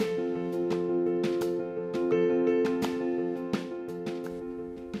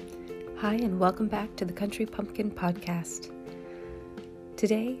Hi, and welcome back to the Country Pumpkin Podcast.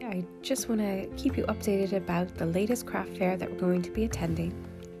 Today, I just want to keep you updated about the latest craft fair that we're going to be attending.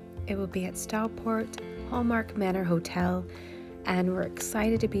 It will be at Stourport Hallmark Manor Hotel, and we're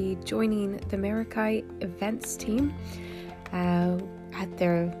excited to be joining the Marikai events team at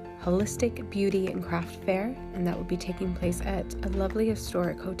their Holistic Beauty and Craft Fair, and that will be taking place at a lovely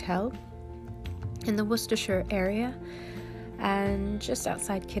historic hotel in the Worcestershire area and just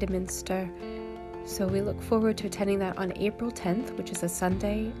outside Kidderminster. So we look forward to attending that on April 10th, which is a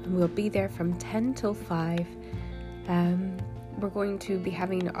Sunday, and we'll be there from 10 till 5. We're going to be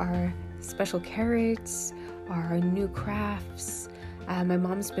having our special carrots, our new crafts. My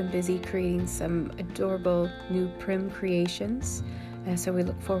mom's been busy creating some adorable new prim creations, so we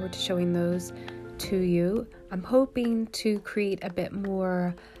look forward to showing those to you. I'm hoping to create a bit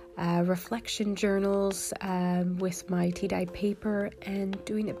more reflection journals with my tea-dyed paper and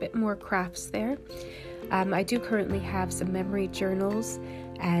doing a bit more crafts there. I do currently have some memory journals,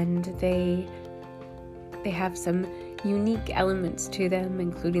 and they have some unique elements to them,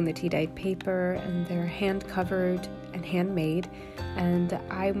 including the tea-dyed paper, and they're hand-covered and handmade, and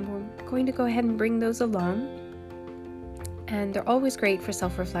I'm going to go ahead and bring those along. And they're always great for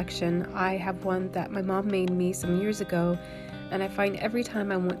self-reflection. I have one that my mom made me some years ago, and I find every time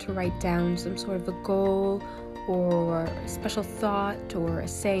I want to write down some sort of a goal or a special thought or a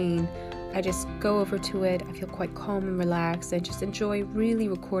saying, I just go over to it. I feel quite calm and relaxed and just enjoy really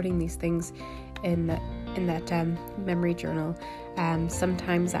recording these things in that memory journal.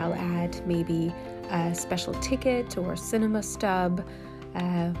 Sometimes I'll add maybe a special ticket or a cinema stub,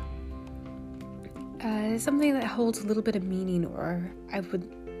 something that holds a little bit of meaning, or I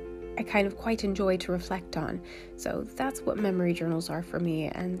kind of quite enjoy to reflect on. So that's what memory journals are for me,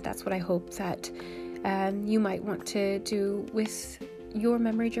 and that's what I hope that you might want to do with your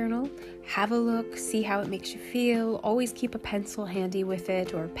memory journal. Have a look, see how it makes you feel. Always keep a pencil handy with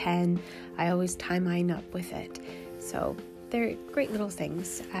it, or a pen. I always tie mine up with it. So they're great little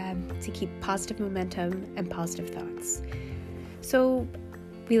things to keep positive momentum and positive thoughts. So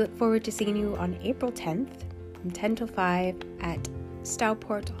we look forward to seeing you on April 10th from 10 till 5 at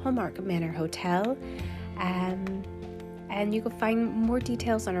Stourport Hallmark Manor Hotel, and you can find more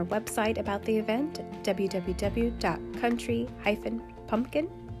details on our website about the event,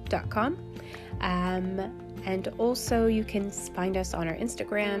 www.country-pumpkin.com, and also you can find us on our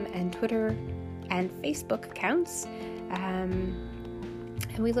Instagram and Twitter and Facebook accounts, and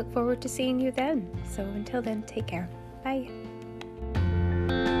we look forward to seeing you then. So until then, take care. Bye.